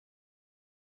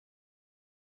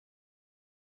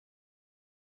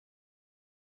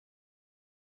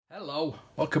Hello,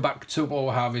 welcome back to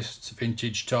more Harvest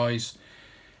Vintage Toys.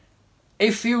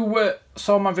 If you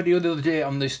saw my video the other day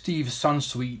on the Steve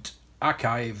Sandsweets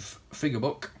archive figure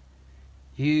book,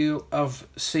 you have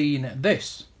seen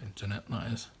this. Internet,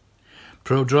 that is.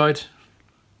 Pro Droid.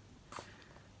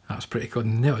 That's pretty good.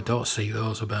 Never don't see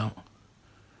those about.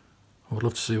 I would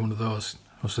love to see one of those.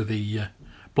 Obviously the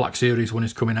Black Series one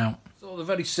is coming out. So the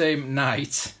very same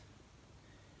night,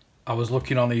 I was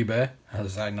looking on eBay,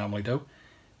 as I normally do.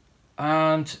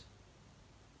 And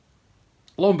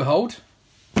lo and behold,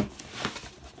 I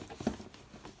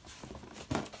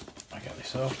get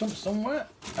this open somewhere.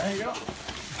 There you go.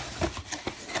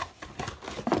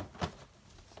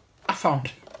 I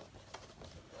found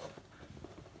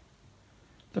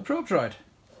the Pro Droid.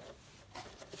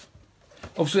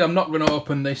 Obviously, I'm not going to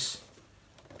open this.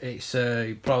 It's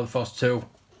a POTF2.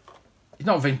 It's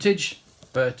not vintage,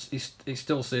 but it's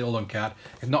still sealed on card.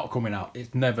 It's not coming out.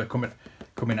 It's never coming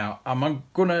out. I'm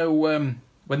gonna when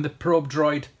the Probe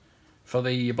Droid for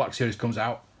the Black Series comes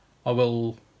out, I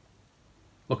will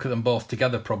look at them both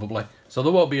together probably. So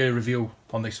there won't be a review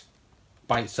on this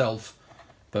by itself,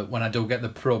 but when I do get the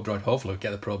Probe Droid, hopefully I'll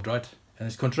get the Probe Droid in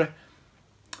this country,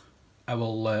 I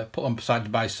will put them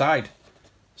side by side.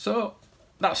 So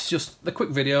that's just the quick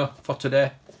video for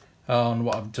today on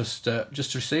what I've just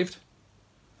received.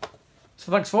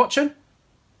 So thanks for watching,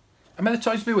 and may the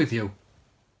toys be with you.